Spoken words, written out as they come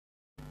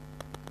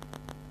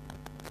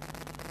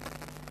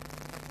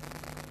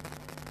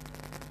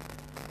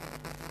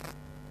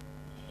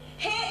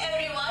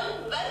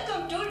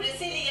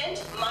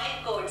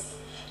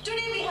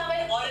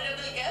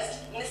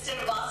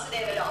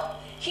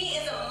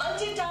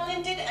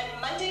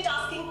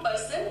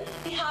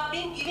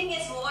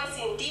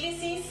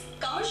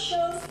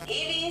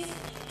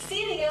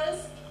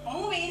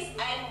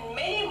and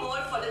many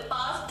more for the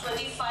past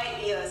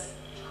 25 years.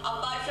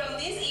 Apart from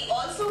this, he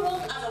also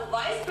worked as a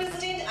vice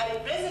president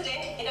and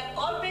president in a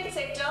corporate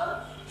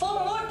sector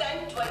for more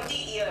than 20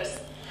 years.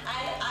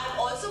 And I'm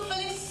also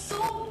feeling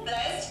so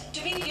blessed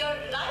to be here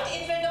right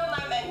in front of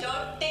my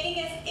mentor taking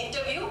his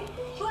interview,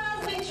 who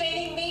has been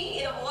training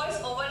me in a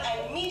voiceover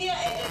and media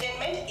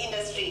entertainment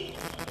industry.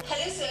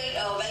 Hello sir,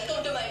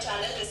 welcome to my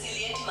channel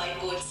Resilient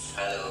Mindboards.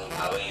 Hello,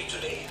 how are you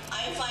today?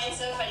 I'm fine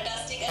sir,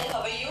 fantastic. And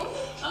how are you?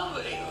 I'm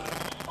very good.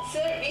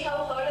 Sir, we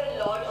have heard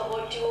a lot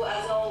about you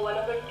as one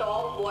of the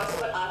top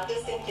voiceover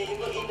artists in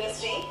Telugu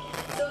industry.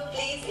 So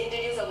please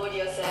introduce about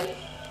yourself.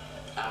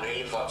 I'm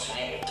really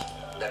fortunate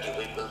that you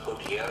people could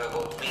hear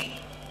about me,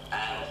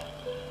 and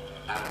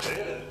I'm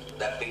thrilled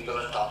that people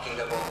are talking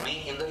about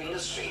me in the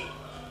industry.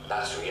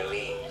 That's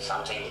really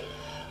something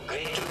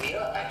great to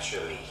hear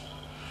actually.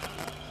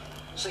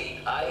 See,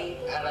 I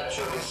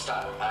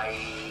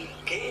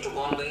came to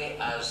Bombay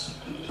as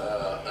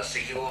a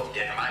CEO of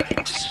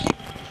Dynamics,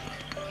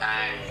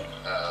 and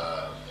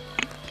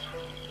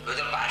with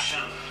a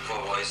passion for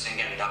voicing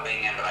and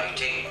dubbing and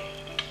writing,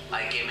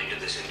 I came into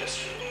this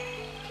industry.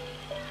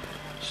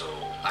 So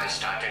I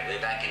started way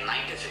back in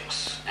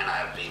 '96, and I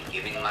have been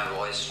giving my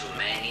voice to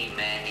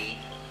many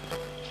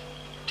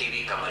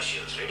TV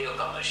commercials, radio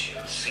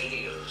commercials,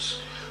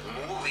 serials,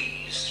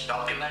 movies,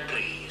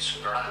 documentaries,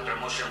 product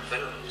promotion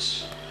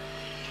films,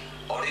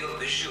 audio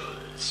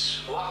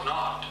visuals,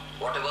 whatnot.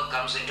 Whatever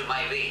comes into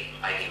my way,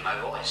 I give my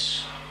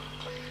voice.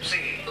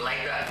 See,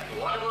 like that,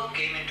 whatever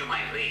came into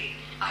my way,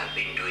 I've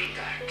been doing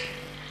that.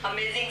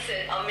 Amazing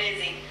sir,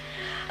 amazing.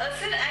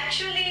 Sir,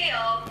 actually,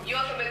 you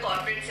are from a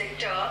corporate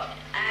sector,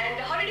 and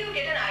how did you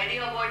get an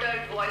idea about the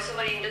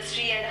voiceover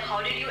industry, and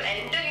how did you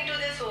enter into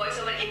this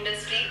voiceover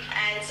industry,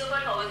 and so far,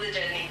 how was the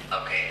journey?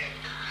 Okay.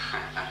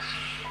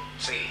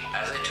 See,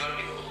 as I told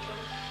you,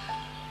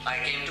 I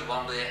came to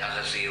Bombay as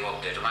a CEO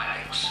of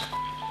Dynamics.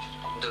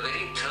 The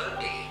very third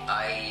day,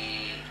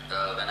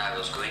 when I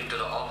was going to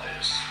the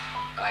office,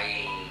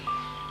 I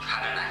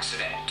had an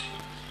accident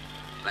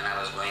when I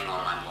was going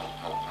on my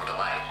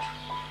motorbike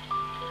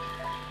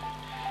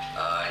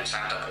in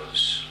Santa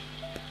Cruz.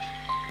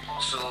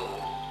 So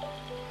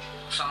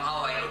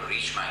somehow I couldn't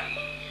reach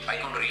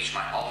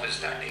my office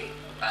that day.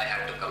 I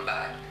had to come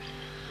back,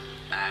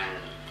 and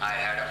I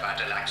had a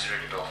fatal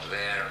accident of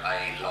where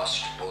I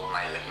lost both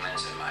my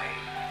ligaments in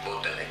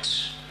both the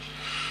legs,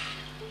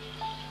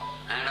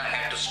 and I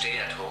had to stay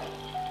at home.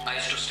 I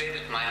used to stay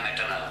with my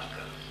maternal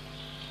uncle,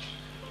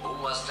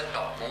 who was the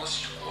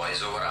topmost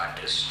voiceover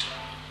artist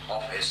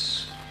of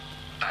his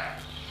time.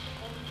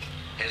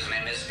 His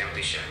name is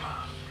MP Sharma.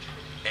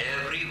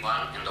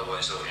 Everyone in the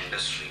voiceover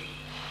industry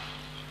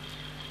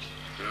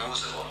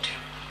knows about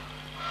him.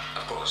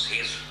 Of course, he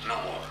is no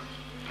more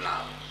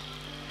now.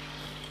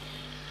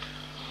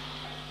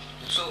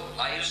 So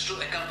I used to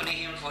accompany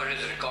him for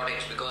his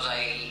recordings because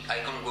I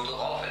couldn't go to the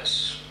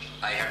office.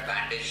 I had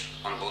bandage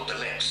on both the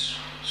legs,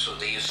 so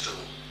they used to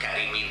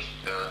carry me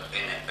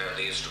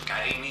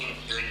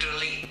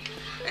literally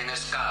in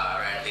his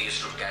car, and they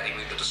used to carry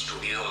me to the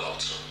studio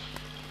also.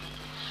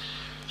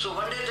 So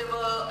one day they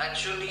were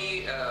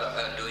actually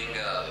doing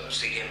a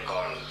serial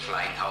called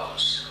Flying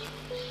House,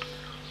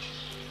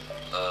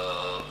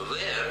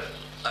 where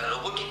a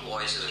robotic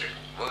voice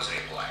was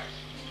required.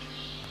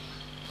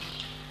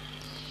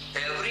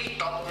 Every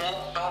top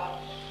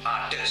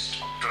artist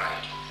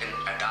tried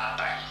at that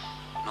time.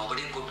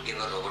 Nobody could give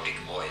a robotic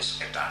voice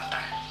at that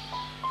time.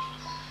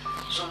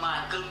 So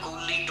my uncle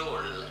coolly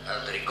told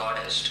the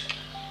recordist,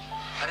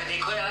 "अरे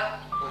देखो यार,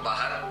 वो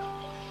बाहर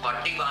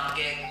पट्टी बांध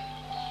के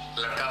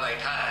लड़का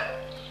बैठा है,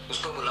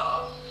 उसको बुलाओ,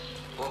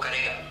 वो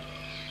करेगा."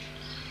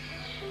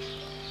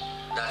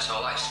 That's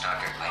how I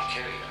started my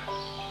career.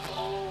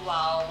 Oh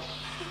wow.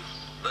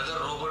 With a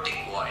robotic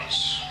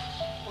voice.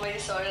 Very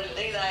sorry.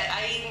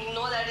 I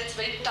know that it's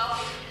very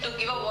tough to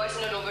give a voice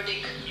in a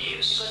robotic.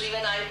 Yes. Because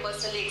even I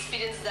personally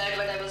experienced that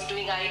when I was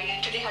doing. I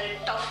literally had a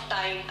tough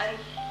time, and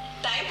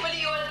thankfully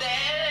you were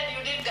there and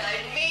you did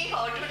guide me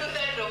how to do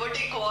that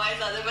robotic voice.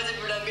 Otherwise, it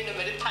would have been a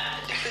very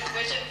pathetic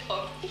situation for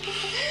me.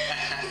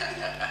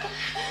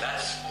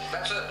 That's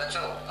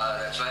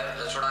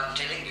what I'm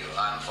telling you.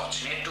 I'm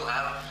fortunate to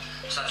have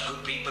such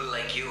good people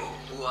like you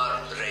who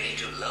are ready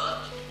to learn.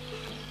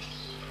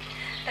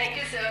 Thank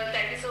you, sir.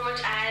 Thank you so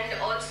much. And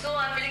also,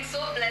 I'm feeling so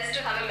blessed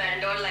to have a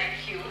mentor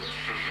like you.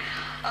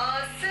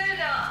 Sir,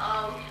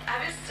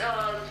 have you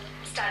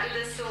started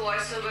this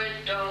voiceover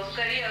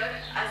career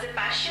as a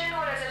passion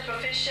or as a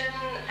profession?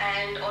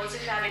 And also,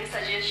 if you have any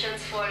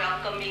suggestions for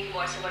upcoming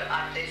voiceover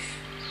artists?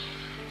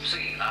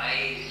 See,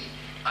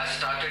 I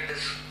started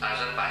this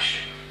as a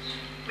passion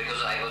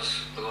because I was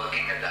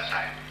working at that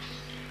time.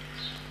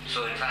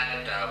 So in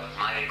fact,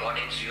 my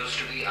recordings used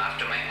to be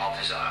after my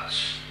office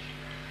hours.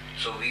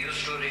 So we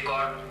used to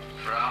record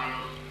from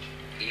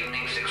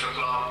evening 6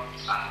 o'clock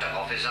after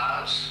office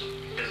hours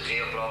till 3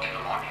 o'clock in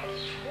the morning.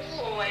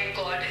 Oh my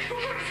God.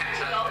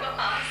 Long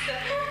hours.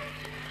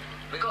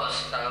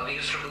 Because we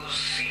used to do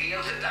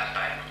serials at that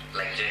time,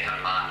 like Jai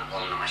Hanuman,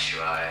 Om Namah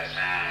Shivaya,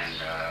 and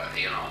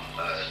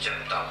Jab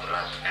Tap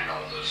Rat and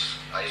all those.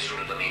 I used to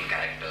do the main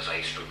characters. I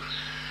used to,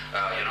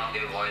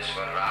 give voice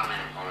for Ram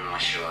in Om Namah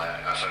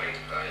Shivaya.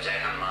 Jai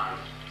Hanuman,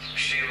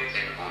 Shiv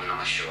in Om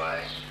Namah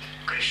Shivaya,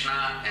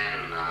 Krishna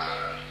in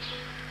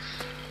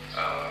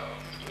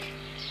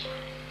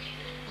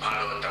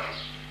Bhagavatam.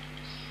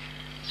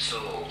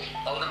 So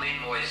all the main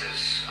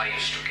voices I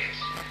used to get.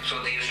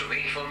 So they used to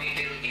wait for me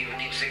till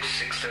evening 6,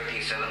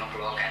 6:30, 7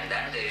 o'clock, and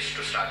then they used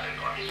to start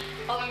recording.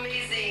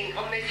 Amazing,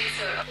 amazing,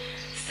 sir.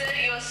 Sir,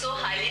 you are so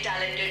highly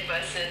talented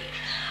person.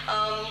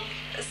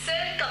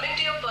 Sir, coming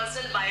to your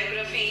personal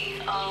biography,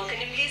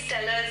 can you please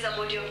tell us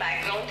about your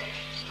background?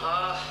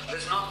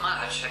 There's not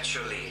much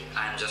actually.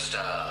 I'm just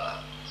a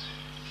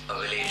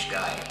village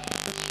guy.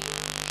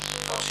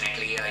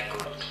 Fortunately, I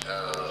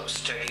could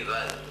study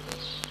well.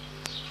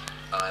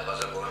 I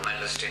was a gold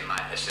medalist in my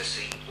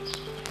SSC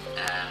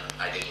and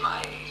I did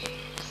my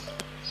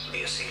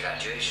BSc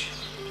graduation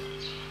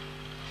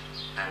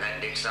and then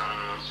did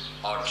some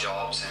odd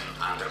jobs in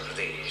Andhra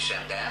Pradesh,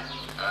 and then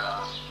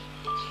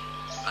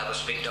I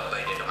was picked up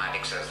by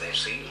Datamatics as their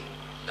CEO.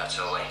 That's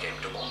how I came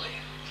to Bombay.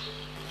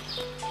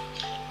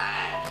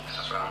 And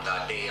from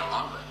that day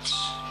onwards,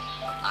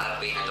 I have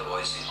been in the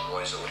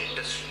voiceover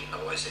industry,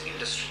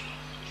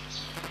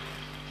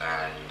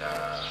 and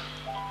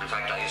in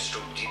fact, I used to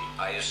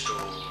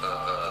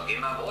give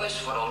my voice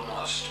for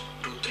almost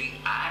 2-3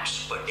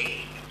 ads per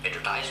day,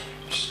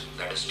 advertisements,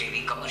 that is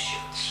TV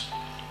commercials,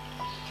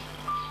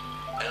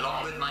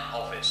 along with my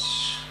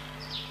office.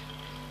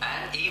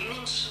 And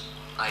evenings,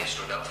 I used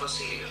to dub for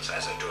serials,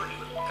 as I told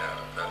you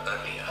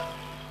earlier.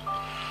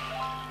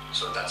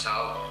 So that's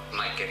how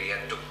my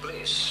career took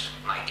place.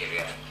 My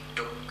career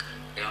took,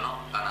 an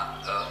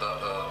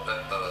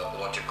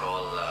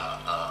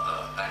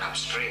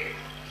upstraight,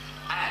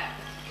 and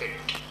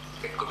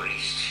it could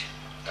reach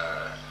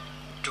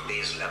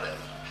today's level.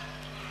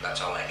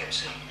 That's all I can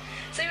say.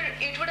 So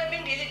it would have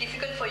been really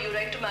difficult for you,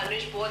 right, to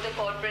manage both the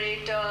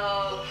corporate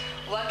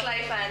work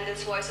life and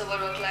this voiceover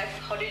work life.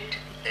 How did it?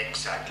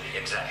 Exactly.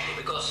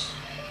 Because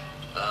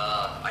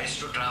I used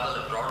to travel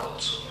abroad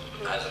also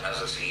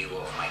as a CEO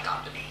of my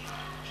company.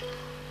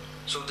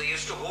 So they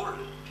used to hold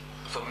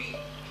for me.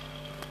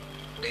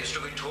 They used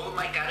to withhold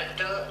my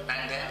character,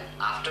 and then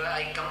after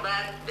I come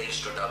back, they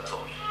used to dub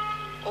for me.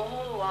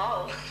 Oh,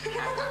 wow.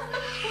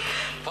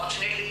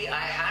 Fortunately, I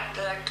had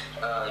that,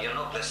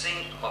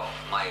 blessings of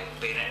my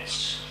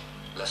parents,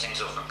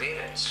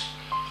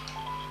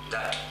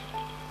 that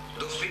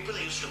those people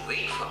used to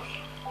wait for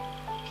me.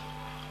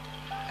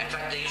 In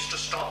fact, they used to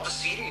stop the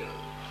serial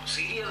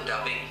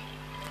dubbing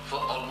for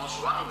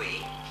almost 1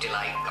 week till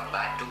I come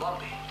back to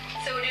Bombay.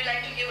 So would you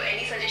like to give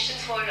any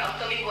suggestions for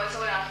upcoming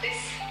voiceover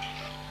artists?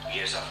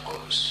 Yes, of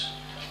course.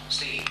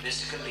 See,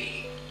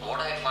 basically, what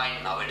I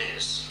find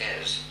nowadays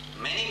is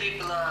many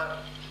people are,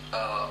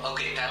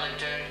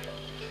 talented,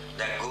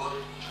 they're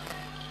good,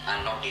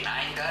 I'm not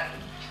denying that,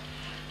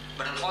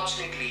 but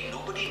unfortunately,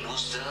 nobody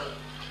knows the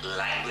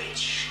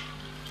language.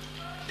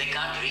 They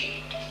can't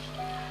read.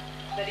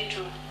 Very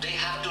true. They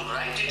have to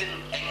write it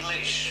in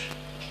English,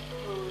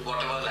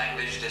 whatever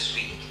language they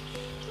speak.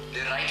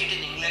 They write it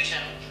in English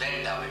and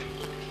then dub it.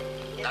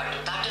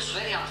 That is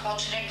very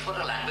unfortunate for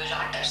a language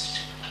artist.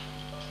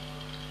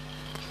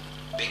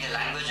 Being a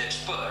language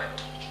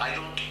expert, I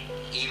don't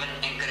even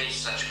encourage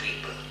such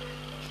people.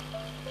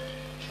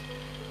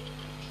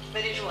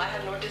 Very true, I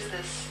have noticed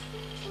this.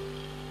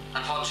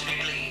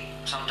 Unfortunately,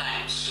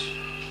 sometimes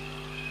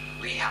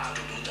we have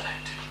to do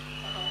that.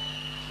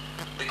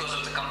 Because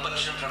of the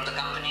compulsion from the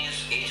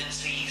companies,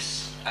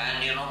 agencies,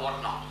 and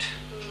whatnot.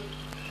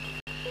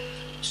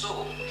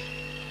 So,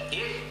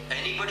 if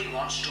anybody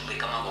wants to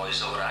become a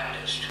voiceover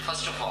artist,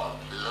 first of all,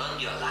 learn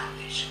your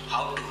language,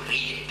 how to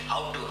read it,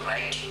 how to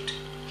write it.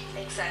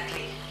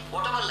 Exactly.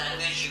 Whatever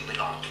language you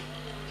belong to,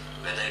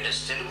 whether it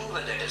is Telugu,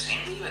 whether it is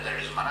Hindi, whether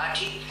it is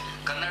Marathi,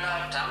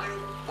 Kannada, Tamil,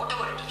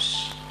 whatever it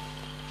is.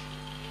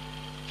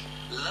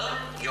 Learn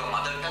your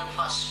mother tongue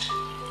first,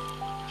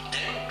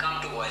 then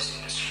come to voice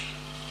industry.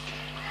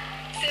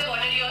 So what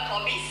are your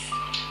hobbies?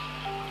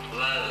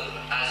 Well,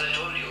 as I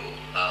told you,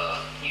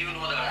 you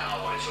know that I'm a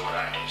voiceover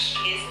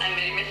artist. Yes, I'm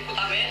very much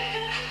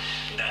aware.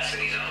 That's the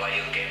reason why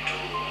you came to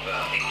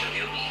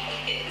interview me.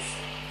 Yes.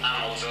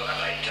 I'm also a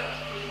writer.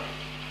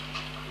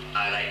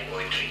 I like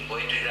poetry.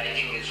 Poetry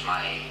writing is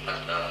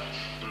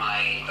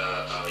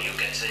you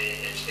can say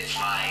it's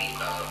my,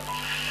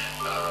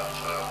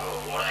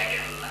 what I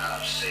can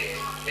say,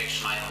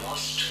 it's my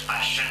most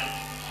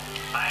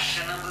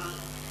fashionable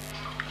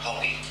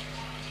hobby.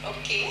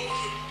 Okay.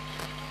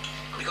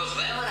 Because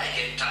whenever I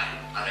get time,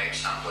 I write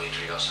some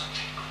poetry or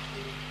something.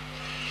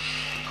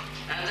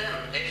 And then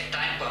if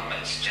time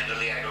permits,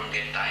 generally I don't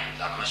get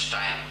that much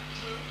time,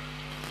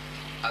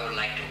 I would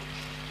like to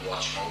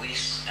watch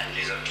movies and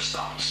listen to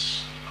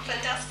songs.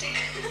 Fantastic.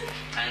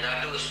 And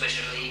that too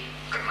especially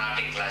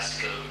Carnatic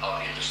classical or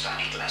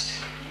Hindustani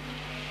classical.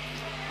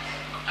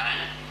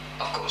 And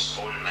of course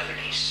old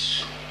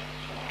melodies.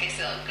 Okay,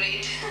 sir.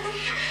 Great.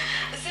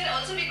 Sir,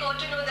 also we got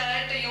to know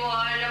that you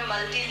are a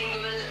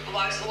multilingual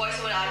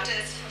voiceover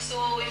artist.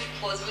 So, if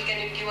possible, can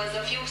you give us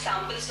a few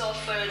samples of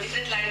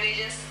different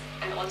languages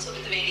and also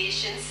with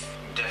variations?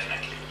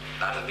 Definitely.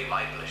 That will be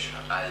my pleasure.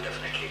 I'll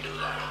definitely do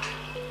that.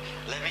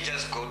 Let me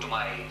just go to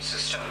my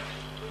system.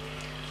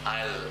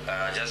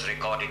 I'll just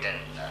record it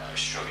and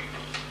show you.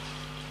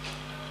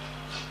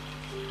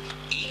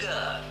 ಈಗ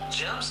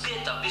ಜರ್ಮ್ಸ್ಗೆ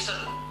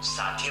ತಪ್ಪಿಸಲು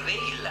ಸಾಧ್ಯವೇ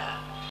ಇಲ್ಲ.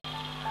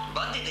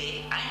 ಬಂದಿದೆ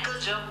ankle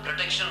germ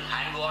protection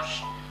hand wash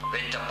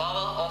with the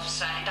power of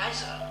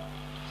sanitizer.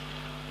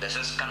 This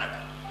is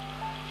Kannada.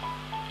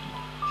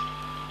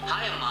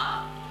 Hi అమ్మా,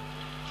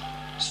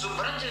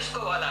 శుభ్రం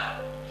చేసుకోవాలా?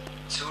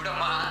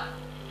 చూడమ్మా,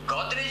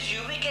 Godrej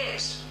UV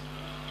case,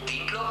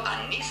 దీంట్లో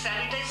అన్ని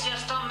శానిటైజ్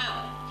చేస్తాం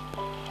మేము.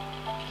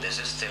 This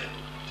is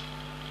Telugu.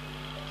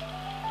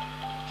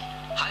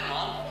 Hi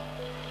mom,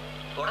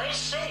 what are you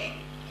saying?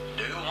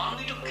 Do you want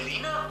me to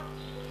clean up?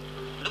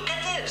 Look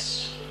at this.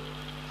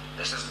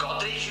 This is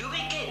Godrej UV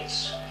case.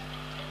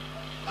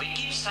 We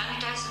keep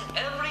sanitizing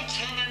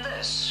everything in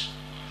this.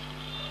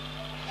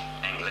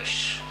 English.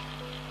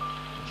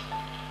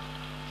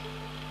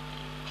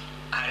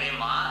 अरे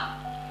माँ,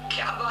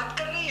 क्या बात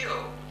कर रही हो?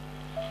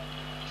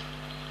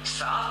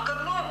 साफ कर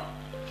लो.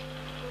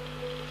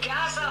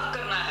 क्या साफ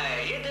करना है?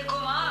 ये देखो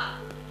माँ,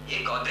 ये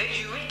गोदरेज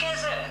यूवी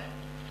केस है.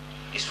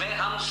 इसमें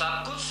हम सब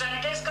कुछ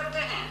सैनिटाइज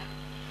करते हैं.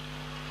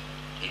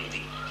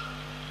 Hindi.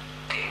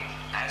 Okay,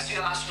 as you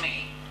asked me,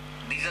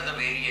 these are the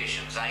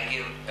variations. I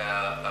give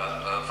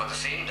for the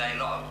same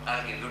dialogue.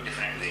 I'll give you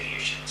different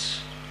variations.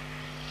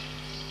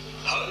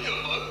 Hi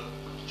అమ్మా,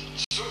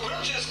 శుభ్రం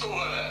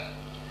చేసుకోవాలా?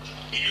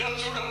 ఇలా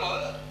చూడమ్మా,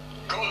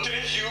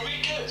 గోద్రేజ్ యూవీ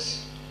కేస్,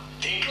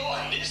 దీంట్లో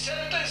అన్ని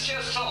శానిటైజ్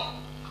చేస్తాం.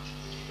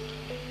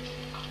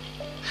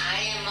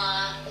 హాయ్ అమ్మా,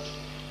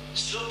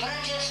 శుభ్రం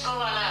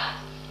చేసుకోవాలా?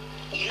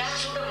 ఇలా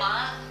చూడమ్మా,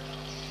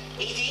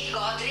 ఇది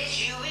గోద్రేజ్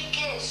యూవీ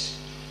కేస్,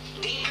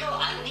 దీంట్లో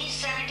అన్ని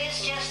శానిటైజ్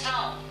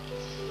చేస్తాం.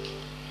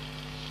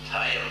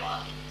 హాయ్ అమ్మా,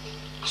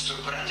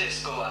 శుభ్రం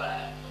చేసుకోవాలా?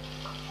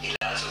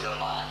 ఇలా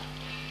చూడమ్మా,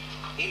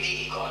 ఇది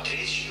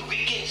గోద్రేజ్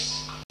యూవీ కేస్,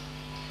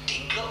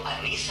 దీంట్లో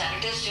అన్ని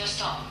శానిటైజ్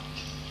చేస్తాం.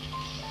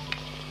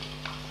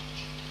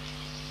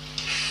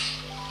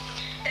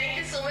 Thank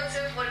you so much,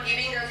 sir, for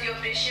giving us your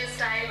precious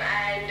time,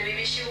 and we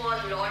wish you a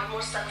lot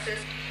more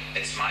success.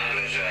 It's my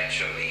pleasure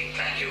actually.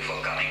 Thank you for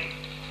coming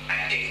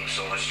and taking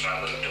so much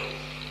trouble to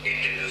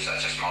interview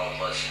such a small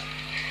person.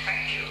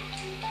 Thank you.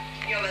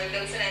 You're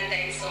welcome, sir, and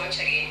thank you so much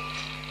again.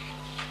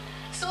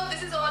 So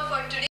this is all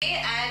for today,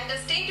 and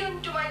stay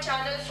tuned to my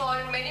channel for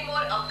many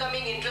more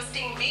upcoming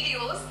interesting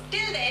videos.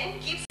 Till then,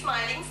 keep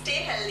smiling, stay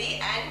healthy,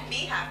 and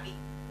be happy.